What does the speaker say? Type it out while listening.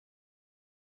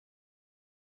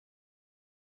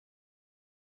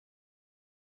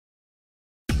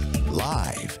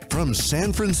From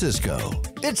San Francisco,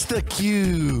 it's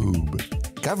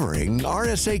theCUBE, covering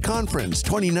RSA Conference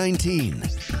 2019.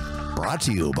 Brought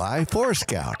to you by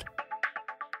Forescout.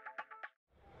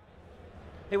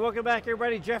 Hey, welcome back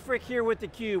everybody. Jeff Frick here with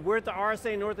theCUBE. We're at the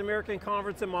RSA North American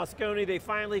Conference in Moscone. They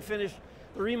finally finished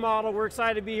the remodel. We're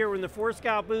excited to be here. We're in the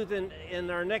Forescout booth, and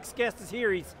our next guest is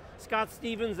here. He's Scott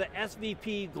Stevens, the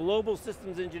SVP Global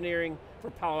Systems Engineering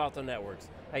for Palo Alto Networks.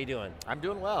 How you doing? I'm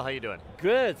doing well, how you doing?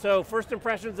 Good, so first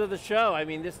impressions of the show. I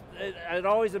mean, it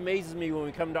always amazes me when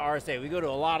we come to RSA. We go to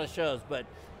a lot of shows, but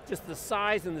just the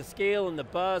size and the scale and the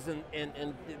buzz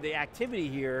and the activity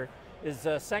here is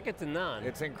second to none.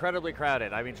 It's incredibly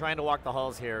crowded. I mean, trying to walk the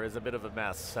halls here is a bit of a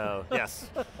mess, so yes.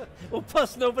 Well,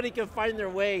 plus nobody can find their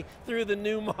way through the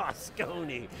new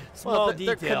Moscone. Small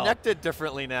detail. They're connected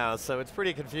differently now, so it's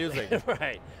pretty confusing.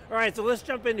 Right. All right, so let's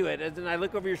jump into it. And then I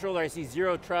look over your shoulder, I see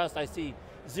Zero Trust, I see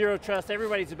Zero Trust.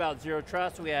 Everybody's about Zero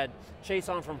Trust. We had Chase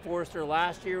on from Forrester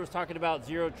last year was talking about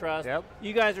Zero Trust. Yep.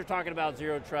 You guys are talking about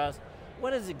Zero Trust.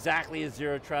 What is exactly is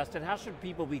Zero Trust, and how should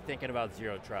people be thinking about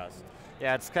Zero Trust?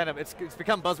 Yeah, it's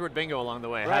become buzzword bingo along the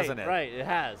way, hasn't it? Right, it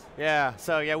has. Yeah,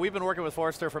 so yeah, we've been working with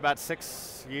Forrester for about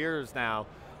 6 years now,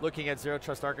 looking at Zero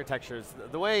Trust architectures.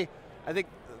 The way, I think,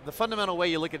 the fundamental way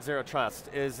you look at Zero Trust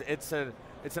is it's an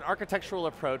architectural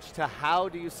approach to how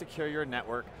do you secure your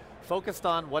network focused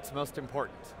on what's most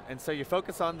important. And so you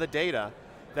focus on the data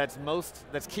that's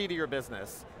key to your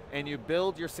business, and you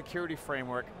build your security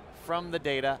framework from the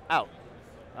data out.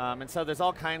 And so there's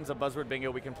all kinds of buzzword bingo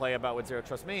we can play about what Zero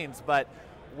Trust means, but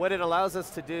what it allows us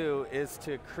to do is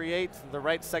to create the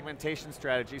right segmentation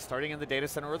strategy, starting in the data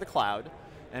center or the cloud,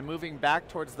 and moving back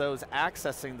towards those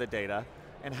accessing the data,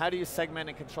 and how do you segment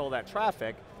and control that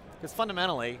traffic? Because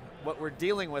fundamentally, what we're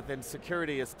dealing with in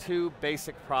security is two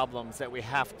basic problems that we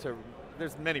have to,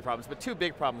 there's many problems, but two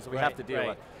big problems that we have to deal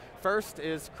with. First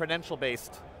is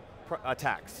credential-based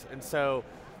attacks, and so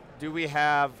do we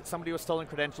have somebody with stolen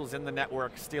credentials in the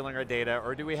network stealing our data,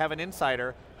 or do we have an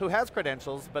insider who has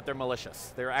credentials, but they're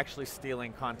malicious? They're actually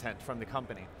stealing content from the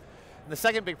company. And the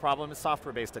second big problem is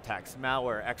software-based attacks,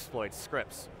 malware, exploits,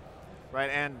 scripts.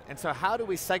 Right, and so how do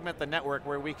we segment the network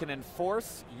where we can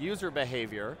enforce user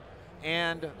behavior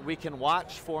and we can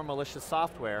watch for malicious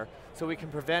software so we can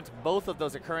prevent both of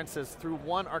those occurrences through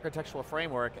one architectural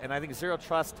framework, and I think Zero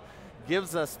Trust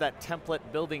gives us that template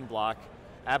building block,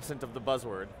 absent of the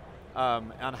buzzword,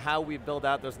 on how we build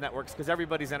out those networks, because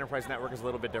everybody's enterprise network is a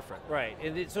little bit different. Right,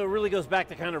 and so it really goes back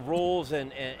to kind of roles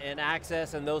and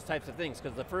access and those types of things,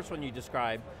 because the first one you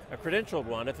described, a credentialed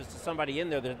one, if it's somebody in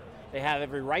there, they have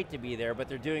every right to be there, but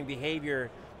they're doing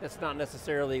behavior that's not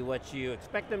necessarily what you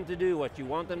expect them to do, what you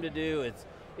want them to do.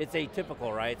 It's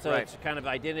atypical, right? So it's kind of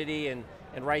identity and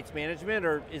rights management,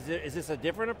 or is this a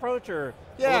different approach, or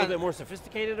a little bit more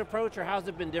sophisticated approach, or how's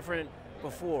it been different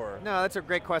before? No, that's a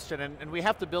great question, and we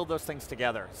have to build those things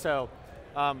together. So,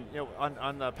 on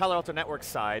the Palo Alto Networks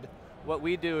side, what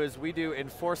we do is we do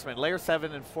enforcement, layer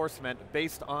 7 enforcement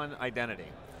based on identity.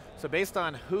 So based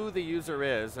on who the user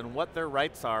is and what their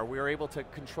rights are, we are able to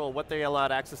control what they're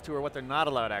allowed access to or what they're not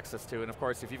allowed access to. And of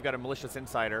course, if you've got a malicious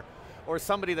insider or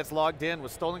somebody that's logged in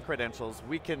with stolen credentials,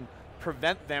 we can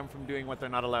prevent them from doing what they're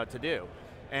not allowed to do.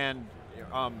 And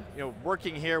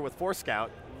working here with Forescout,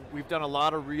 we've done a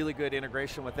lot of really good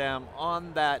integration with them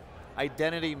on that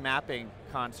identity mapping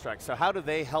construct. So how do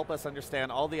they help us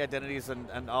understand all the identities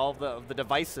and all the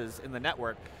devices in the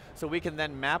network, so we can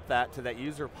then map that to that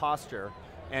user posture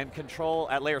and control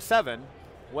at layer 7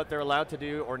 what they're allowed to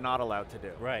do or not allowed to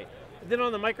do. Right. And then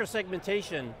on the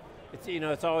micro-segmentation,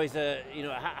 it's always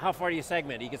how far do you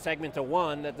segment? You can segment to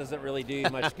one, that doesn't really do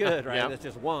much good, right? That's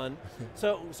just one.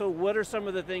 So what are some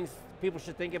of the things people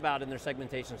should think about in their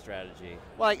segmentation strategy?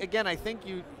 Well, again, I think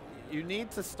you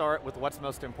need to start with what's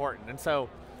most important. And so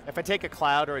if I take a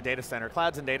cloud or a data center,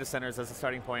 clouds and data centers as a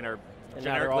starting point are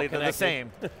generically the same.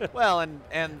 Well,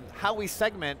 and how we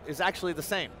segment is actually the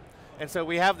same. And so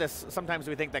we have this, sometimes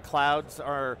we think that clouds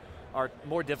are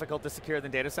more difficult to secure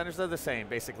than data centers. They're the same,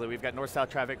 basically. We've got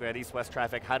north-south traffic, we got east-west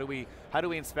traffic. How do we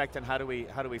inspect and how do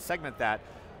we segment that?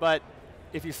 But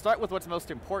if you start with what's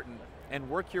most important and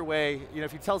work your way,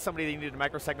 if you tell somebody they need to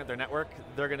micro-segment their network,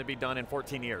 they're going to be done in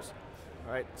 14 years,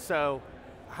 right? So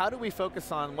how do we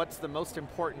focus on what's the most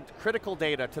important critical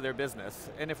data to their business?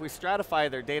 And if we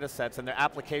stratify their data sets and their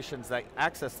applications that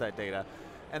access that data,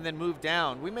 and then move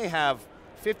down, we may have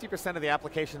 50% of the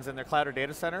applications in their cloud or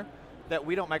data center that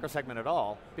we don't microsegment at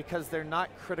all because they're not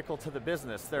critical to the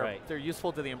business. They're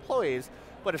useful to the employees,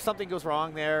 but if something goes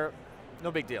wrong there,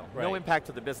 no big deal. No impact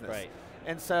to the business.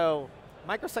 And so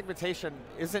microsegmentation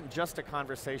isn't just a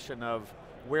conversation of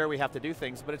where we have to do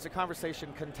things, but it's a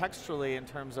conversation contextually in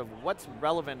terms of what's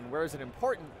relevant and where is it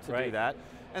important to do that,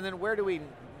 and then where do we,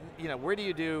 where do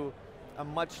you do a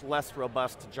much less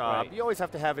robust job? You always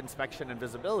have to have inspection and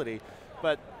visibility,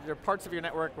 but there are parts of your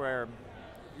network where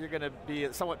you're going to be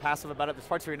somewhat passive about it. There's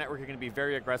parts of your network you're going to be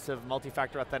very aggressive,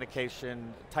 multi-factor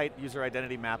authentication, tight user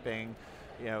identity mapping,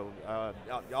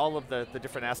 all of the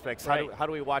different aspects. How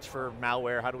do we watch for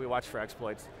malware? How do we watch for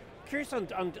exploits? Curious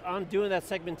on doing that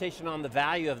segmentation on the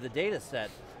value of the data set,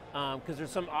 because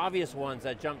there's some obvious ones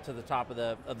that jump to the top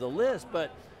of the list,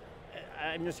 but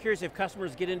I'm just curious if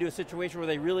customers get into a situation where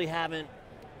they really haven't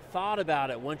thought about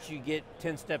it once you get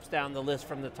 10 steps down the list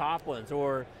from the top ones,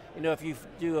 or if you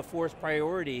do a forced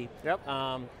priority.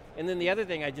 And then the other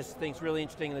thing I just think is really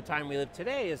interesting in the time we live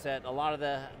today is that a lot of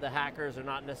the hackers are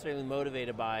not necessarily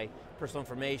motivated by personal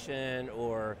information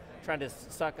or trying to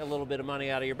suck a little bit of money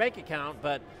out of your bank account,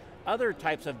 but other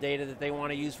types of data that they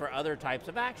want to use for other types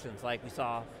of actions, like we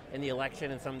saw in the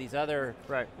election and some of these other,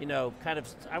 kind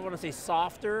of, I want to say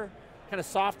softer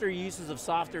uses of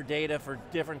softer data for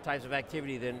different types of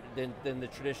activity than the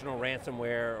traditional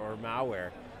ransomware or malware.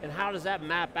 And how does that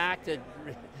map back to,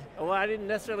 well, I didn't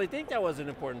necessarily think that was an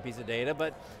important piece of data,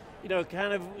 but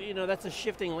that's a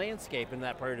shifting landscape in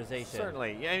that prioritization.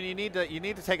 Certainly, and you need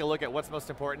to take a look at what's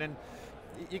most important, and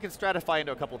you can stratify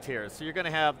into a couple tiers. So you're going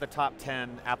to have the top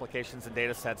 10 applications and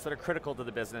data sets that are critical to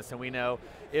the business, and we know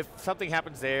if something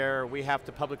happens there, we have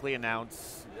to publicly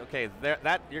announce, okay,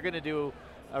 you're going to do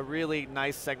a really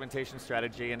nice segmentation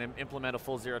strategy and implement a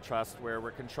full zero trust where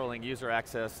we're controlling user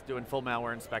access, doing full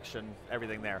malware inspection,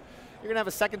 everything there. You're going to have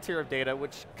a second tier of data,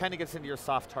 which kind of gets into your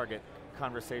soft target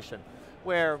conversation,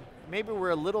 where maybe we're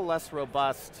a little less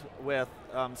robust with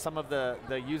some of the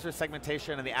user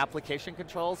segmentation and the application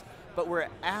controls, but we're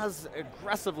as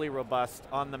aggressively robust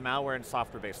on the malware and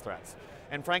software-based threats.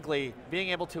 And frankly,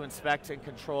 being able to inspect and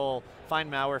control, find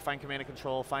malware, find command and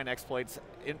control, find exploits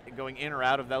going in or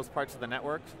out of those parts of the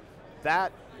network,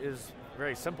 that is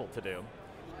very simple to do.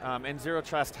 And Zero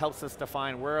Trust helps us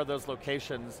define where are those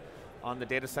locations on the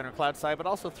data center cloud side, but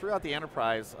also throughout the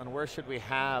enterprise on where should we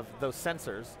have those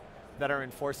sensors that are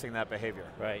enforcing that behavior.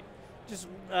 Right. Just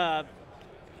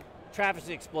traffic's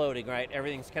exploding, right?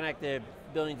 Everything's connected,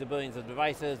 billions and billions of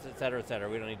devices, et cetera, et cetera.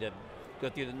 We don't need to go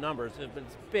through the numbers, but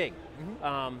it's big.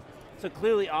 So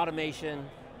clearly automation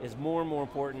is more and more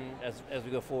important as we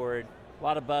go forward. A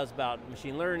lot of buzz about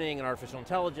machine learning and artificial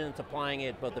intelligence, applying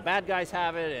it, both the bad guys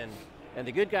have it and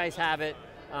the good guys have it.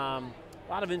 A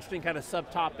lot of interesting kind of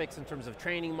subtopics in terms of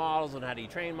training models and how do you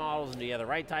train models and do you have the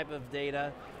right type of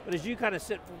data. But as you kind of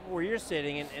sit where you're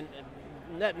sitting, and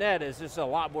net is just a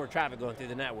lot more traffic going through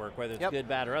the network, whether it's good,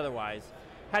 bad, or otherwise.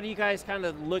 How do you guys kind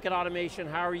of look at automation?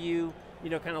 How are you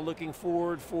kind of looking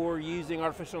forward for using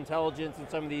artificial intelligence and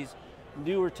some of these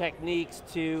newer techniques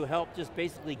to help just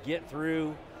basically get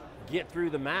through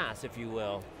the mass, if you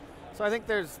will? So I think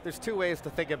there's two ways to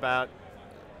think about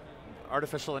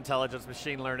artificial intelligence,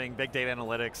 machine learning, big data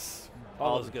analytics.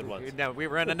 All those good ones. No,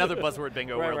 we're in another buzzword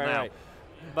bingo world now. Right.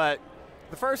 But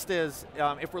the first is,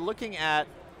 if we're looking at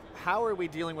how are we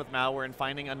dealing with malware and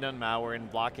finding unknown malware and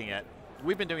blocking it,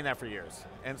 we've been doing that for years.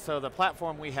 And so the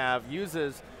platform we have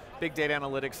uses big data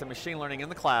analytics and machine learning in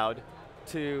the cloud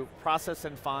to process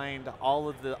and find all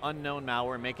of the unknown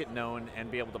malware, make it known,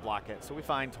 and be able to block it. So we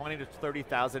find 20 to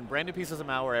 30,000 brand new pieces of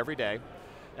malware every day,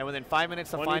 and within 5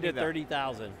 minutes of finding them. 20 to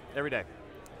 30,000. Every day.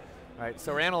 All right,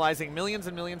 so we're analyzing millions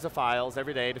and millions of files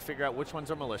every day to figure out which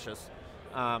ones are malicious.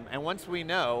 And once we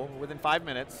know, within 5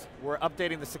 minutes, we're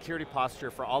updating the security posture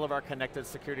for all of our connected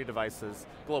security devices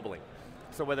globally.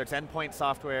 So whether it's endpoint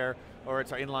software or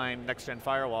it's our inline next-gen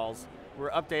firewalls,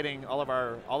 we're updating all of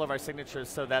our signatures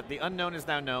so that the unknown is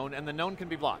now known and the known can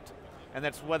be blocked. And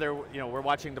that's whether we're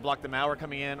watching to block the malware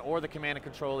coming in or the command and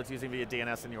control it's using via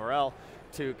DNS and URL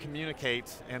to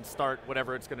communicate and start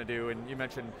whatever it's going to do. And you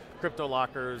mentioned crypto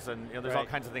lockers and there's all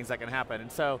kinds of things that can happen.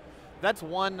 And so that's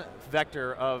one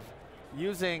vector of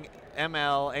using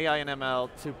ML, AI and ML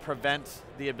to prevent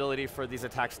the ability for these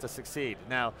attacks to succeed.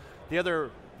 Now, the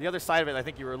other side of it I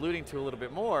think you were alluding to a little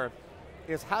bit more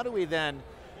is how do we then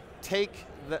take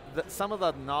some of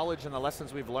the knowledge and the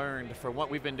lessons we've learned from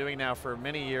what we've been doing now for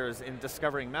many years in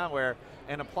discovering malware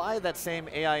and apply that same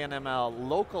AI and ML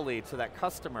locally to that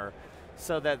customer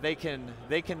so that they can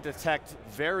detect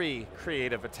very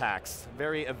creative attacks,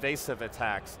 very evasive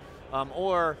attacks,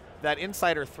 or that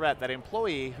insider threat, that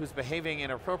employee who's behaving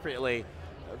inappropriately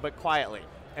but quietly.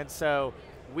 And so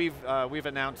we've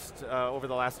announced over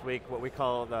the last week what we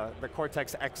call the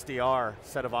Cortex XDR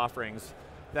set of offerings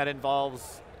that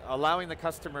involves allowing the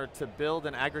customer to build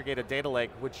and aggregate a data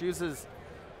lake which uses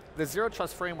the Zero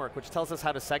Trust framework, which tells us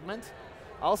how to segment,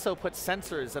 also puts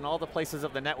sensors in all the places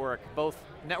of the network, both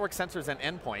network sensors and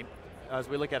endpoint, as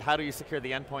we look at how do you secure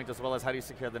the endpoint as well as how do you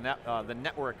secure the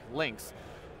network links.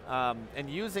 And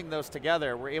using those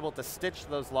together, we're able to stitch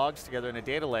those logs together in a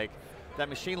data lake that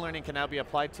machine learning can now be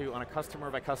applied to on a customer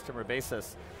by customer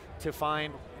basis to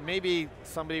find maybe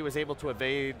somebody was able to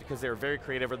evade because they were very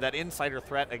creative, or that insider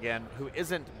threat again, who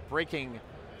isn't breaking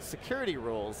security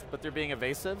rules, but they're being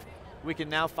evasive. We can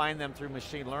now find them through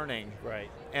machine learning.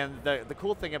 Right. And the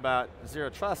cool thing about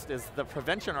Zero Trust is the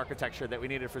prevention architecture that we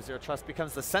needed for Zero Trust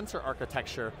becomes the sensor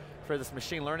architecture for this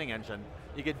machine learning engine.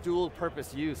 You get dual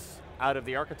purpose use out of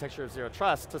the architecture of Zero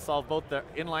Trust to solve both the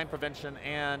inline prevention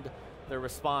and the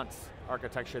response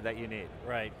architecture that you need.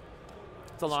 Right.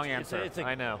 It's a long answer, it's a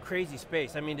I know. Crazy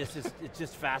space. I mean, it's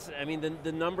just fascinating. I mean,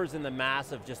 the numbers and the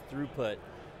mass of just throughput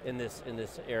in this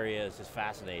area is just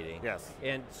fascinating. Yes.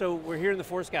 And so we're here in the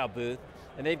Forescout booth,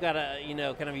 and they've got a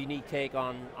kind of a unique take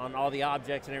on all the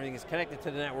objects and everything that's connected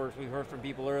to the networks. We heard from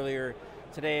people earlier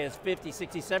today is 50,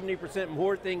 60, 70%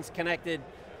 more things connected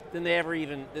than they ever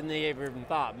even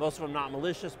thought. Most of them not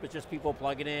malicious, but just people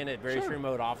plugging in at various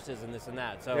remote offices and this and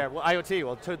that. So yeah, well, IoT,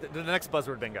 well, to the next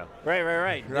buzzword bingo.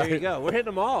 Right. There you go. We're hitting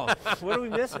them all. What are we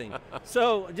missing?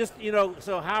 So just,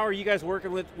 so how are you guys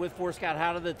working with Forescout?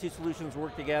 How do the two solutions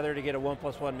work together to get a 1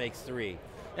 + 1 makes 3?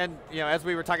 And as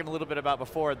we were talking a little bit about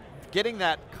before, getting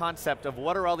that concept of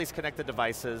what are all these connected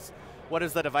devices, what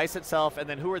is the device itself, and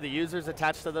then who are the users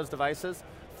attached to those devices,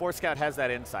 Forescout has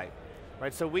that insight.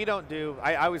 Right, so we don't do,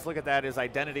 I always look at that as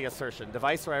identity assertion,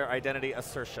 device or identity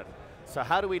assertion. So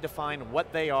how do we define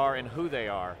what they are and who they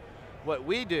are? What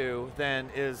we do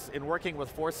then is, in working with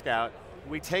Forescout,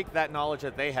 we take that knowledge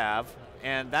that they have,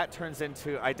 and that turns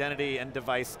into identity and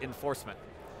device enforcement.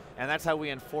 And that's how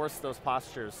we enforce those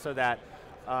postures, so that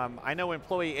I know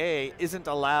employee A isn't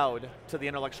allowed to the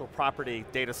intellectual property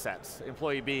data sets,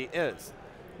 employee B is.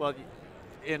 Well,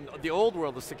 in the old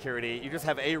world of security, you just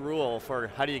have a rule for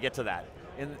how do you get to that.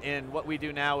 In what we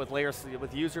do now with layers,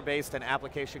 with user-based and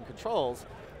application controls,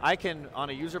 I can, on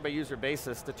a user-by-user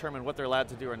basis, determine what they're allowed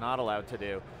to do or not allowed to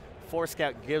do.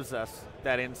 Forescout gives us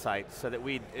that insight so that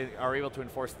we are able to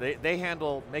enforce. They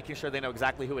handle making sure they know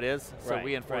exactly who it is, so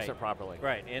we enforce it properly.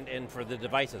 Right, and for the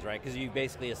devices, right? Because you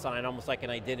basically assign almost like an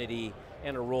identity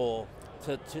and a role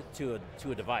to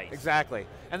a device. Exactly,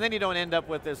 and then you don't end up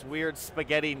with this weird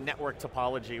spaghetti network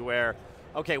topology where,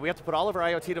 okay, we have to put all of our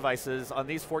IoT devices on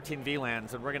these 14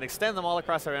 VLANs and we're going to extend them all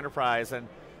across our enterprise, and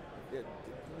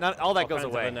not all that goes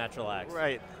away. Of unnatural acts.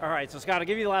 Right. All right, so Scott, I'll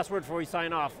give you the last word before we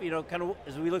sign off. Kind of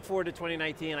as we look forward to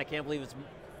 2019, I can't believe it's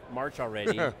March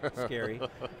already, scary.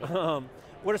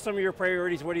 What are some of your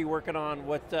priorities? What are you working on?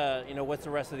 What's the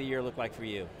rest of the year look like for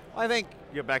you? I think,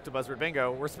 back to buzzword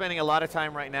bingo, we're spending a lot of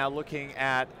time right now looking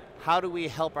at how do we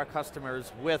help our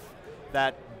customers with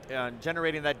that,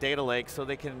 generating that data lake so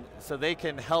they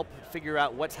can help figure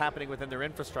out what's happening within their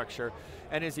infrastructure.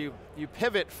 And as you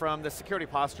pivot from the security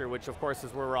posture, which of course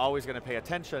is where we're always going to pay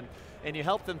attention, and you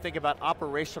help them think about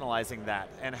operationalizing that,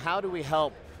 and how do we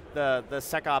help the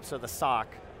SecOps or the SOC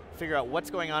figure out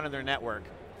what's going on in their network.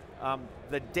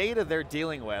 The data they're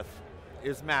dealing with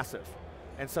is massive.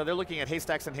 And so they're looking at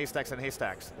haystacks and haystacks and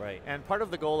haystacks. Right. And part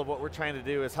of the goal of what we're trying to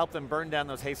do is help them burn down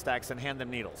those haystacks and hand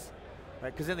them needles.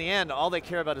 Because in the end, all they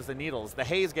care about is the needles. The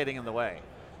hay is getting in the way.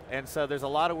 And so there's a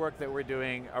lot of work that we're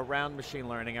doing around machine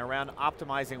learning, around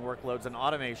optimizing workloads and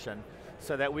automation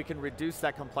so that we can reduce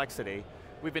that complexity.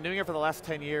 We've been doing it for the last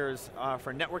 10 years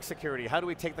for network security. How do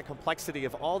we take the complexity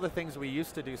of all the things we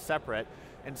used to do separate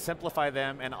and simplify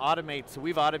them and automate? So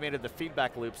we've automated the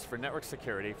feedback loops for network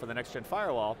security for the next-gen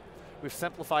firewall. We've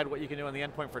simplified what you can do on the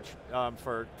endpoint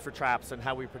for traps and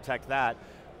how we protect that.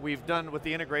 We've done with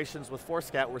the integrations with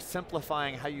Forescout, we're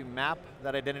simplifying how you map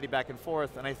that identity back and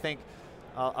forth, and I think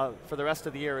for the rest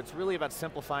of the year, it's really about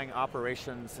simplifying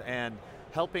operations and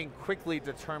helping quickly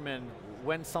determine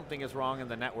when something is wrong in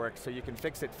the network so you can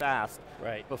fix it fast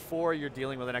before you're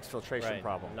dealing with an exfiltration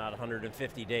problem. Not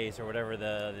 150 days or whatever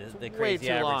the crazy way too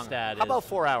average long. stat is. How about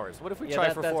 4 hours? What if we try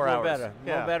for 4 hours?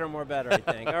 More better, I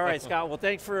think. All right, Scott, well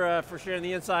thanks for sharing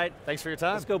the insight. Thanks for your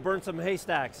time. Let's go burn some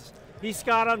haystacks. He's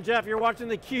Scott, I'm Jeff, you're watching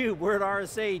theCUBE. We're at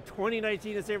RSA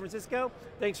 2019 in San Francisco.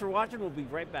 Thanks for watching, we'll be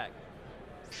right back.